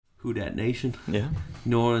Who Dat Nation? Yeah.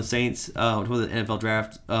 New Orleans Saints. For the NFL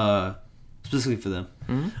draft, specifically for them.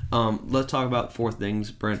 Mm-hmm. Let's talk about 4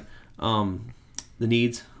 things, Brent. The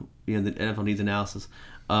needs. The NFL needs analysis.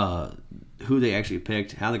 Who they actually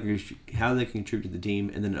picked, how they contribute to the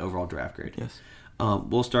team, and then an overall draft grade. Yes.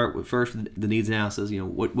 We'll start with first the needs analysis.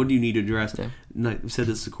 What do you need to address? Yeah. Like we said,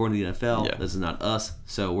 this is according to the NFL. Yeah. This is not us,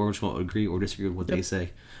 so we're just going to agree or disagree with what they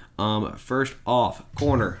say. First off,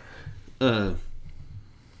 corner.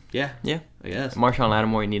 Yeah, I guess. Marshawn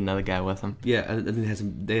Lattimore, you need another guy with him. Yeah, I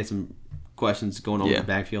think they had some questions going on in the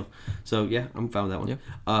backfield. So yeah, I'm fine with that one.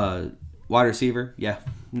 Yeah. Wide receiver, yeah,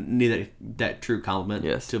 need that true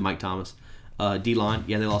compliment to Mike Thomas. D line,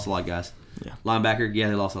 yeah, they lost a lot of guys. Yeah. Linebacker, yeah,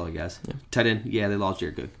 they lost a lot of guys. Yeah. Tight end, yeah, they lost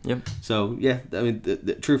Jared Cook. Yep. So yeah, I mean,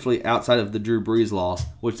 truthfully, outside of the Drew Brees loss,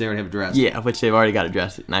 which they already have addressed. Yeah, which they've already got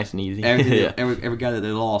addressed, nice and easy. Every guy that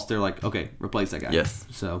they lost, they're like, okay, replace that guy. Yes.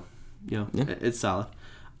 So, it's solid.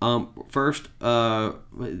 First,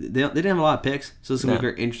 they didn't have a lot of picks, so this is going to be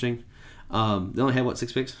very interesting. They only had,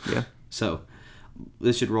 6 picks? Yeah. So,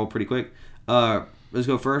 this should roll pretty quick. Let's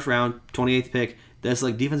go first round, 28th pick. That's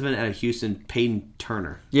like defensive end out of Houston, Peyton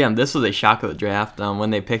Turner. Yeah, this was a shock of the draft.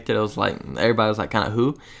 When they picked it, it was like everybody was like, kind of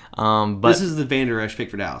who? But this is the Van Der Esch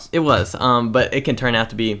pick for Dallas. It was, but it can turn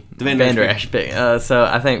out to be the Van Der Esch pick. So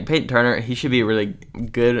I think Peyton Turner, he should be really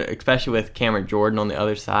good, especially with Cameron Jordan on the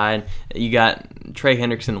other side. You got Trey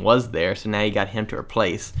Hendrickson was there, so now you got him to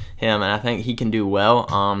replace him, and I think he can do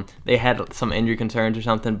well. They had some injury concerns or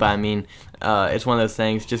something, but I mean, it's one of those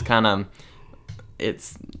things. Just kind of,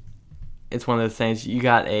 it's one of those things. You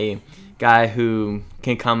got a guy who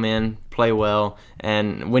can come in, play well,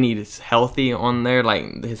 and when he's healthy on there,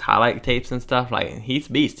 like his highlight tapes and stuff, like he's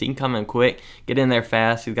a beast. He can come in quick, get in there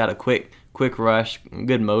fast. He's got a quick rush,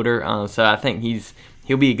 good motor. So I think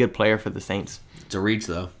he'll be a good player for the Saints. It's a reach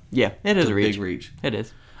though. Yeah, it is a reach. Big reach. It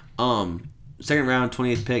is. Second round,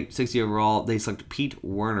 28th pick, 60 overall. They selected Pete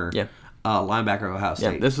Werner. Yeah. Linebacker of Ohio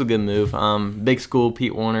State. Yeah, this was a good move. Big school,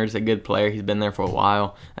 Pete Warner's a good player. He's been there for a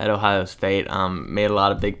while at Ohio State. Made a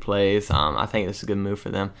lot of big plays. I think this is a good move for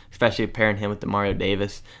them, especially pairing him with Demario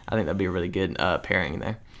Davis. I think that'd be a really good pairing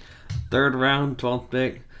there. Third round, 12th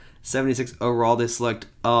pick, 76 overall. They select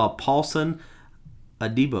Paulson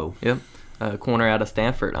Adebo. Yep. Corner out of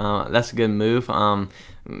Stanford. That's a good move.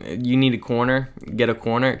 You need a corner, get a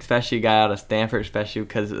corner, especially a guy out of Stanford, especially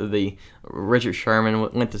because of the Richard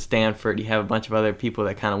Sherman went to Stanford. You have a bunch of other people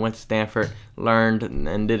that kind of went to Stanford, learned,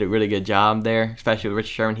 and did a really good job there, especially with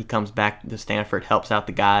Richard Sherman. He comes back to Stanford, helps out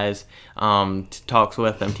the guys, talks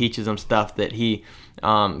with them, teaches them stuff that he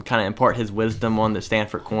kind of impart his wisdom on the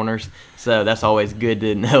Stanford corners. So that's always good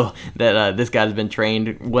to know that this guy's been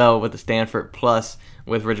trained well with the Stanford, plus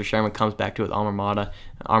with Richard Sherman comes back to his alma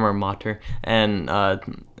mater and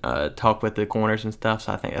talk with the corners and stuff.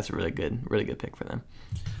 So I think that's a really good pick for them.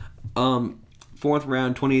 Fourth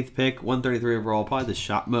round, 20th pick, 133 overall. Probably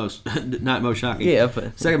the not most shocking. Yeah,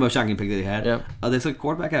 but second most shocking pick they had. Yep. They took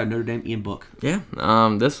quarterback out of Notre Dame, Ian Book. Yeah.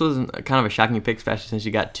 This was kind of a shocking pick, especially since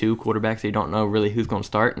you got 2 quarterbacks, so you don't know really who's going to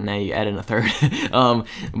start, and now you add in a third.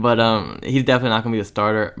 But he's definitely not going to be the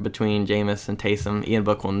starter between Jameis and Taysom. Ian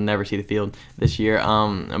Book will never see the field this year.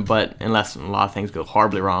 But unless a lot of things go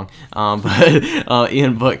horribly wrong. But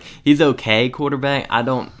Ian Book, he's okay quarterback.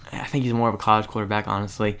 I think he's more of a college quarterback,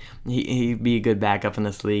 honestly. He'd be a good backup in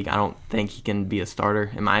this league. I don't think he can be a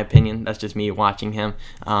starter, in my opinion. That's just me watching him.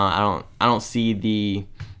 I don't see the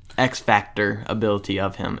X factor ability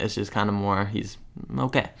of him. It's just kind of more he's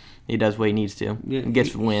okay. He does what he needs to. Yeah, he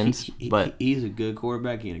gets wins, but he's a good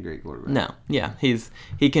quarterback. He ain't a great quarterback. No, yeah,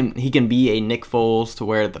 he can be a Nick Foles to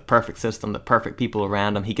where the perfect system, the perfect people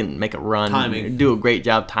around him. He can make a run, timing, do a great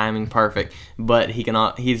job timing, perfect. But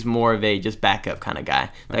he's more of a just backup kind of guy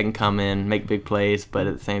that can come in, make big plays, but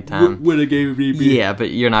at the same time win a game of MVP. Yeah,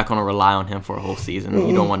 but you're not going to rely on him for a whole season.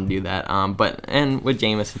 You don't want to do that. And with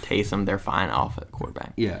Jameis and Taysom, they're fine off at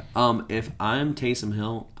quarterback. Yeah. If I'm Taysom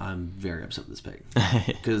Hill, I'm very upset with this pick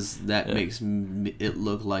because that makes it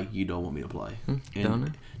look like you don't want me to play.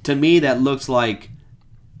 And to me, that looks like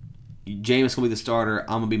Jameis will be the starter.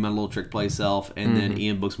 I'm gonna be my little trick play self, and then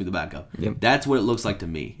Ian Book's gonna be the backup. Yep. That's what it looks like to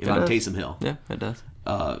me. If I'm Taysom Hill, yeah, it does.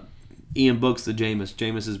 Ian Book's the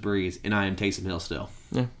Jameis is Breeze, and I am Taysom Hill still.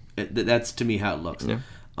 Yeah, that's to me how it looks. Yeah.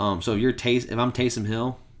 So if I'm Taysom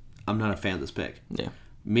Hill, I'm not a fan of this pick. Yeah.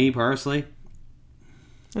 Me personally,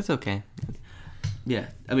 it's okay. Yeah,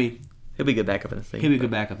 I mean. He'll be a good backup in the league. He'll be a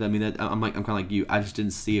good backup. I mean, I'm kind of like you. I just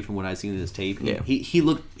didn't see it from what I've seen in his tape. Yeah.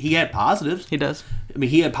 He had positives. He does. I mean,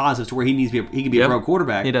 he had positives to where he can be a pro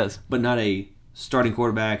quarterback. He does, but not a starting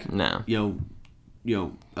quarterback. No.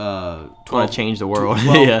 Want to change the world.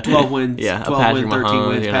 12 wins, yeah, 12 wins, 13 Mahomes,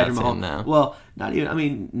 wins, you're Patrick not seeing Mahomes. that. Well, not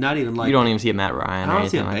even like you don't even see a Matt Ryan. I don't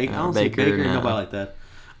see a like Baker. I don't see Baker. Nobody like that.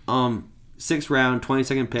 6th round,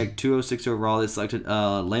 22nd pick, 206 overall. They selected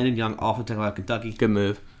Landon Young, offensive tackle out of Kentucky. Good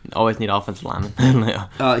move. Always need offensive linemen.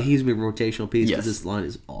 He's a big rotational piece because this line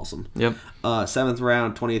is awesome. Yep. 7th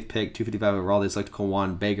round, 20th pick, 255 overall. They selected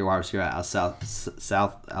Kawan Baker, wide receiver out of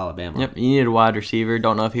South Alabama. Yep. You need a wide receiver.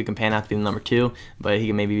 Don't know if he can pan out to be the number 2, but he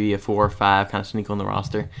can maybe be a 4 or 5, kind of sneak on the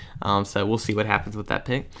roster. So we'll see what happens with that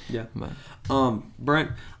pick. Yeah. But.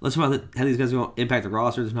 Brent, let's talk about how these guys are going to impact the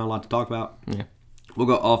roster. There's not a lot to talk about. Yeah. We'll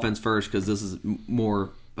go offense first because this is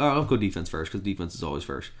more. I'll go defense first because defense is always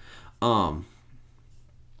first.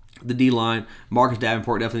 The D line, Marcus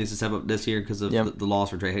Davenport definitely needs to step up this year because of the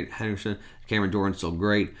loss for Trey Henderson. Cameron Doran's still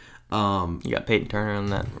great. You got Peyton Turner in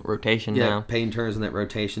that rotation now. Yeah, Peyton Turner's in that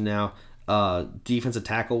rotation now. Defensive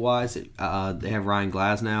tackle wise, they have Ryan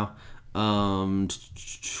Glasnow. I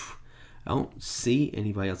don't see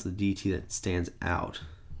anybody else in the DT that stands out.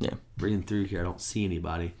 Yeah, reading through here, I don't see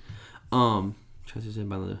anybody. Nope.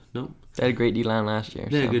 They had a great D-line last year.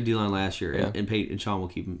 They had a good D-line last year, yeah. and Peyton and Sean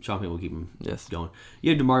Payton will keep him going.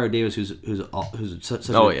 You have Demario Davis, who's such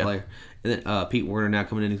a good player, and then Pete Werner now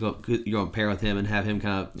coming in. You're going to pair with him and have him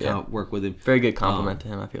kind of work with him. Very good compliment to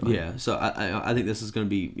him, I feel like. Yeah, so I think this is going to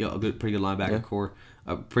be a pretty good linebacker core,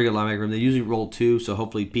 a pretty good linebacker room. They usually roll 2, so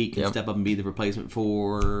hopefully Pete can step up and be the replacement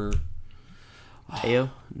for Teo.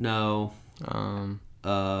 No,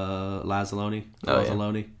 Lazzaloni,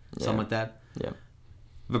 something like that. Yeah.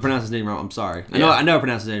 If I pronounce his name wrong, I'm sorry. I know I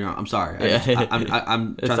pronounced his name wrong. I'm sorry. I'm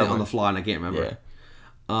trying to think on the fly and I can't remember.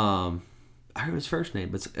 Yeah. I heard his first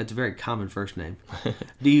name, but it's a very common first name. I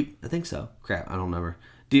think so. Crap, I don't remember.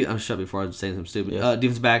 I'm shut before I was saying something stupid.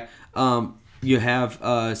 Defense back. You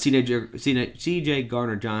have C.J.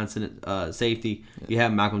 Gardner-Johnson at safety. You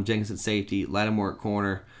have Malcolm Jenkins at safety. Lattimore at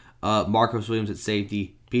corner. Marcus Williams at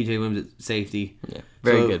safety. P.J. Williams at safety. Yeah,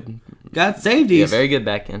 very good. Got safeties. Yeah, very good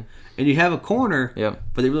back end. And you have a corner,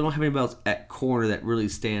 but they really don't have anybody else at corner that really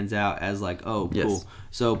stands out as like, cool.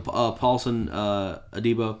 So Paulson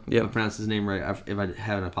Adebo, if I pronounce his name right, if I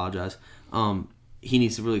haven't, I apologize. He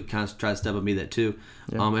needs to really kind of try to step up and be that too.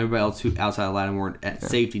 Everybody else who outside of Lattimore at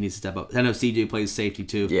safety needs to step up. I know CJ plays safety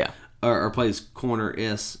too. Yeah. Or plays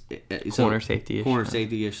corner-ish. Safety-ish. Corner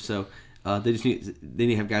safety-ish. So they need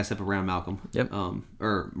to have guys step around Malcolm. Yep.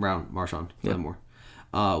 Or around Marshawn Lattimore.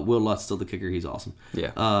 Will Lutz still the kicker. He's awesome.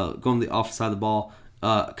 Yeah. Going to the offensive side of the ball,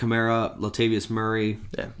 Kamara, Latavius Murray,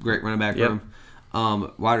 great running back room.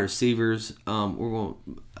 Wide receivers, we're going.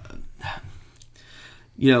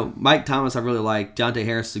 Mike Thomas, I really like. Deontay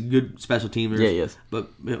Harris is a good special teamer. Yeah, he is. But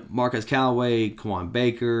Marcus Callaway, Kawan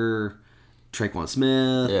Baker, Traquan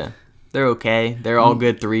Smith. Yeah. They're okay. They're all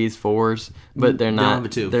good 3s, 4s, but they're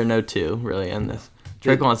not. They're no 2 really in this.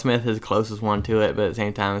 Traquan Smith is the closest one to it, but at the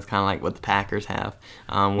same time, it's kind of like what the Packers have,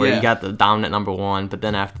 where you got the dominant number 1, but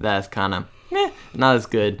then after that, it's kind of not as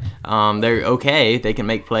good. They're okay. They can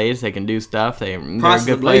make plays. They can do stuff. They're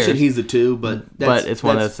good players. He's the 2, but it's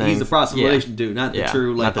one of those things. He's the process dude, not the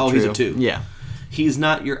true. Like, he's a 2. Yeah. He's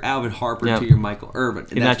not your Alvin Harper to your Michael Irvin.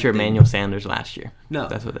 He's not your Emmanuel Sanders last year. No,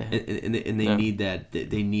 that's what they have. And they need that.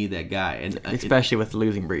 They need that guy, and especially with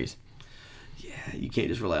losing Breeze. Yeah, you can't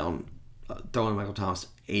just rely on throwing Michael Thomas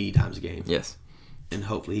 80 times a game. Yes. And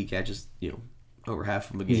hopefully he catches, over half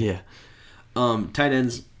of them a game. Yeah. Tight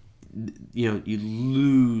ends, you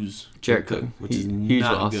lose Jared Cook, which is huge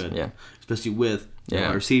not loss. good. Yeah. Especially with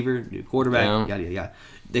a receiver, new quarterback, yada, yada, yada.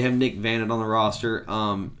 They have Nick Vannon on the roster,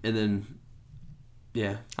 and then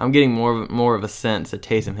I'm getting more of a sense that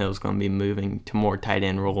Taysom Hill is going to be moving to more tight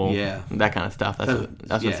end role. Yeah. That kind of stuff. That's what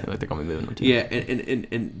it seems like they're going to be moving him to. Yeah,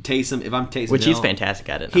 and Taysom, if I'm Taysom Which Hill, he's fantastic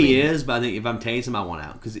at it. He is, but I think if I'm Taysom, I want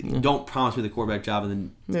out. Because don't promise me the quarterback job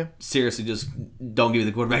and then seriously just don't give me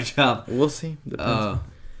the quarterback job. We'll see.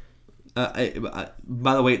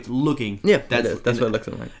 By the way, it's looking. Yeah, that's what it looks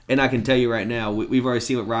like. And I can tell you right now, we've already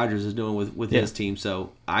seen what Rodgers is doing with his team,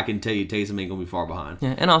 so I can tell you Taysom ain't going to be far behind.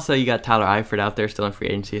 Yeah, and also you got Tyler Eifert out there still in free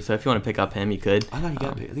agency, so if you want to pick up him, you could. I thought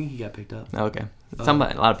I think he got picked up. Okay. A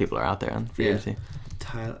lot of people are out there on free agency.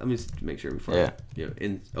 Tyler, let me just make sure before I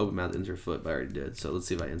open mouth insert foot, but I already did, so let's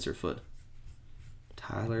see if I insert foot.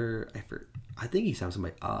 Tyler Eifert. I think he sounds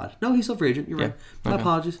somebody odd. No, he's still free agent. You're right. My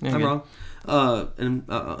apologies. I'm wrong. And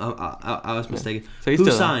I was mistaken. So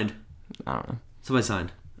who signed? I don't know. Somebody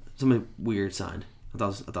signed. Somebody weird signed. I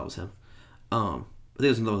thought it was him. I think it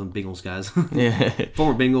was one of the Bengals guys. Yeah.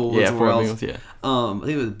 Former Bengal. Yeah, former Bengals, yeah. I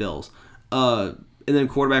think it was the Bills. And then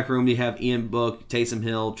quarterback room, you have Ian Book, Taysom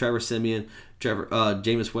Hill, Trevor Siemian,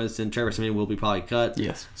 Jameis Winston. Trevor Siemian will be probably cut.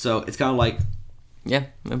 Yes. So it's kind of like Yeah,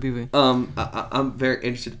 that'd be weird. I'm very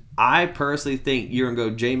interested. I personally think you're gonna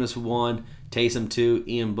go Jameis 1, Taysom 2,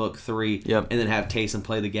 Ian Book 3, Yep. and then have Taysom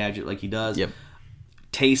play the gadget like he does. Yep.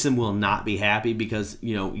 Taysom will not be happy because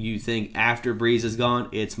you think after Breeze is gone,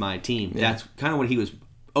 it's my team. Yeah. That's kind of what he was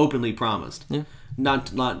openly promised. Yeah. Not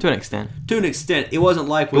To an extent. To an extent, it wasn't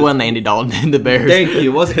like It wasn't Andy Dalton in the Bears. Thank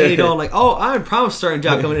you. It wasn't Andy Dalton like, oh, I'm promised starting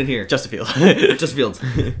job coming in here. Just a field. Just Fields.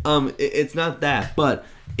 It's not that, but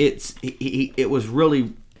it was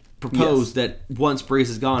really proposed that once Breeze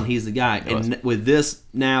is gone, he's the guy. And with this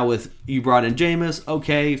now, with you brought in Jameis,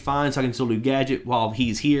 okay, fine, so I can still do gadget while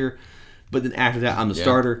he's here. But then after that, I'm the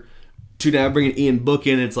starter. To now bringing Ian Book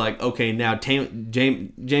in, it's like, okay, now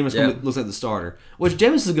Jameis looks like the starter. Which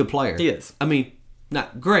Jameis is a good player. He is. I mean,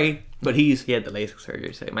 not great, but he had the LASIK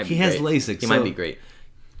surgery, so it might be he great. has LASIK. He might be great.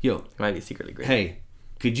 He might be secretly great. Hey,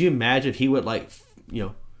 could you imagine if he went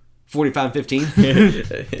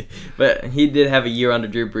 45-15? But he did have a year under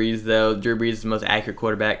Drew Brees, though. Drew Brees is the most accurate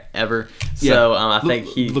quarterback ever. So I think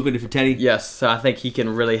looking for Teddy. Yes, so I think he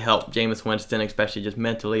can really help Jameis Winston, especially just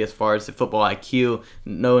mentally as far as the football IQ,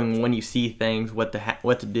 knowing when you see things, what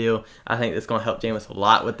to do. I think it's going to help Jameis a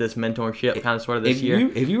lot with this mentorship kind of sort of this year.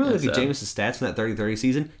 If you really look at Jameis' stats from that 30-30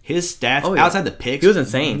 season, his stats outside the picks he was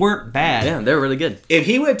insane. Weren't bad. Yeah, they were really good. If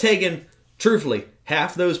he would have taken, truthfully,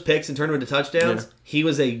 half those picks and turned them into touchdowns, he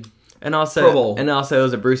was a And also, it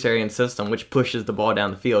was a Bruce Arians system, which pushes the ball down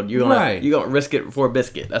the field. You're gonna risk it for a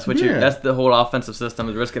biscuit. That's what that's the whole offensive system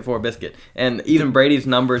is risk it for a biscuit. And even Brady's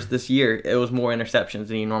numbers this year, it was more interceptions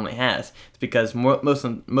than he normally has. It's because most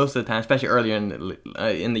of the time, especially earlier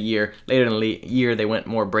in the year, later in the year they went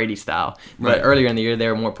more Brady style. But earlier in the year they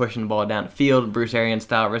were more pushing the ball down the field, Bruce Arians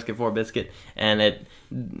style, risk it for a biscuit, and it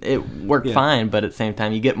worked fine. But at the same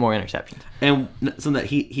time, you get more interceptions. And something that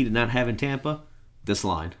he did not have in Tampa. This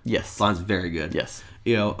line. Yes. This line's very good. Yes.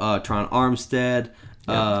 Tron Armstead.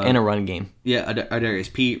 And a run game. Yeah,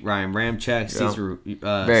 Adarius Pete, Ryan Ramczyk, Cesar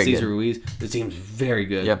Ruiz. This team's very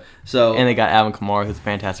good. Yep. So, and they got Alvin Kamara, who's a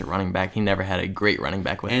fantastic running back. He never had a great running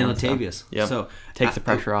back with him. And Latavius. So takes the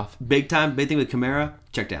pressure off. Big thing with Kamara,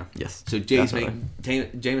 check down. Yes. So Jameis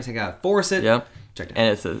ain't got to force it. Yep. Check down.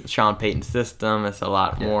 And it's a Sean Payton system. It's a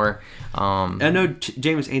lot more. I know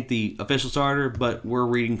Jameis ain't the official starter, but we're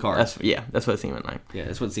reading cards. That's what it seemed like. Yeah,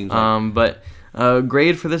 that's what it seems like. But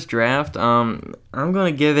grade for this draft, I'm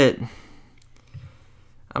gonna give it.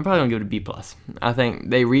 I'm probably gonna give it a B+. I think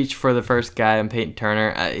they reached for the first guy in Peyton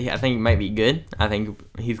Turner. I think he might be good. I think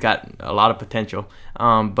he's got a lot of potential.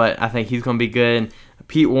 But I think he's gonna be good.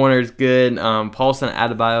 Pete Warner's good. Paulson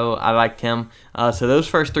Adebayo, I liked him. So those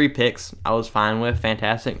first 3 picks, I was fine with.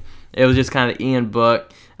 Fantastic. It was just kind of Ian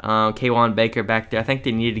Book, Kaywan Baker back there. I think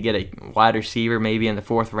they needed to get a wide receiver maybe in the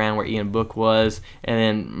 4th round where Ian Book was, and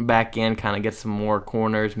then back in kind of get some more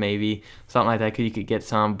corners maybe, something like that. You could get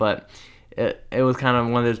some, but it was kind of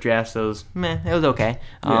one of those drafts that was meh. It was okay.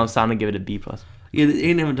 So I'm going to give it a B+. Yeah, they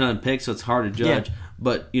haven't done picks, so it's hard to judge. Yeah.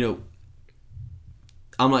 But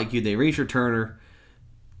I'm like you. They reached for Turner.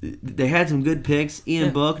 They had some good picks.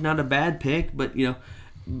 Ian Book, not a bad pick, but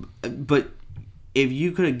but if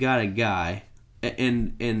you could have got a guy,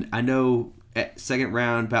 and I know at 2nd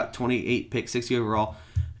round, about 28 pick, 60 overall,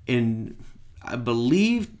 and I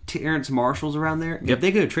believe Terrence Marshall's around there. Yep. If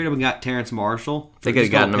they could have traded up and got Terrence Marshall, they could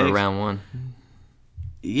have gotten him around 1.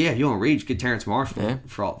 Yeah, you don't reach, get Terrence Marshall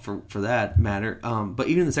for that matter. But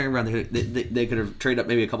even in the 2nd round, they could have traded up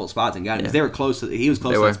maybe a couple of spots and got him. They were close. He was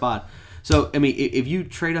close to that spot. So I mean, if you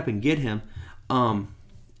trade up and get him,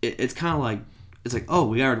 it's kind of like oh,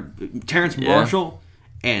 we got Terrence Marshall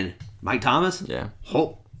and Mike Thomas. Yeah.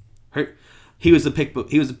 He was the pick.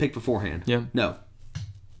 He was the pick beforehand. Yeah. No.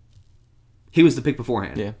 He was the pick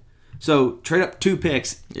beforehand. Yeah. So trade up 2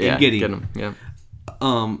 picks and get him. Yeah.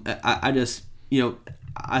 I just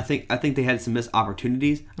I think they had some missed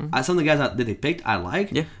opportunities. Some of the guys that they picked I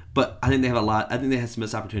like. Yeah. But I think they have a lot. I think they had some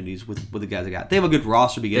missed opportunities with the guys they got. They have a good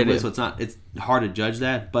roster to begin with, so it's hard to judge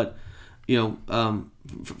that. But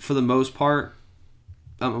for the most part,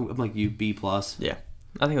 I'm like you, B+. Yeah,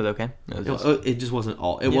 I think it was okay. It just wasn't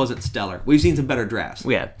all. It wasn't stellar. We've seen some better drafts.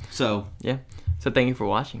 We have. So yeah. So thank you for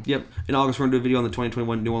watching. Yep. In August, we're going to do a video on the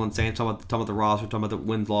 2021 New Orleans Saints, talking about the roster, talking about the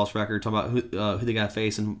wins-loss record, talking about who they got to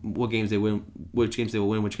face and what games they win, which games they will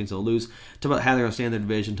win, which games they'll lose, talking about how they're going to stay in their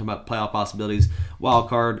division, talking about playoff possibilities, wild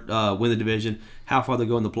card, win the division, how far they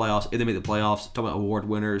go in the playoffs, if they make the playoffs, talking about award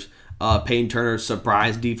winners, Peyton Turner,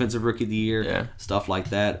 surprise defensive rookie of the year, stuff like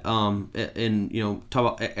that. And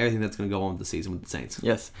talk about everything that's going to go on with the season with the Saints.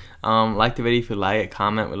 Yes. Like the video if you like it,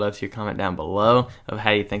 comment. We'd love to see your comment down below of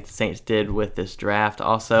how you think the Saints did with this draft.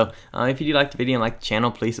 Also, if you do like the video and like the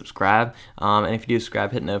channel, please subscribe. And if you do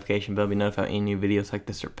subscribe, hit the notification bell, be notified when any new videos like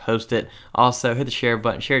this are posted. Also, hit the share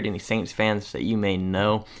button, share it to any Saints fans that you may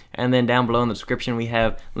know. And then down below in the description, we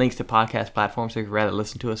have links to podcast platforms, so if you'd rather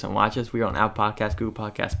listen to us and watch us, we are on Apple Podcasts, Google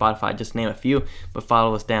Podcasts, Spotify, just name a few, but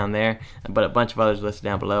follow us down there. But a bunch of others listed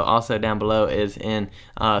down below. Also, down below is in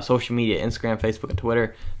social media, Instagram, Facebook, and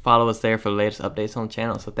Twitter. Follow us there for the latest updates on the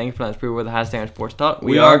channel. So thank you for letting us prove we're the highest standard sports talk.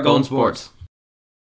 We are Golden Sports.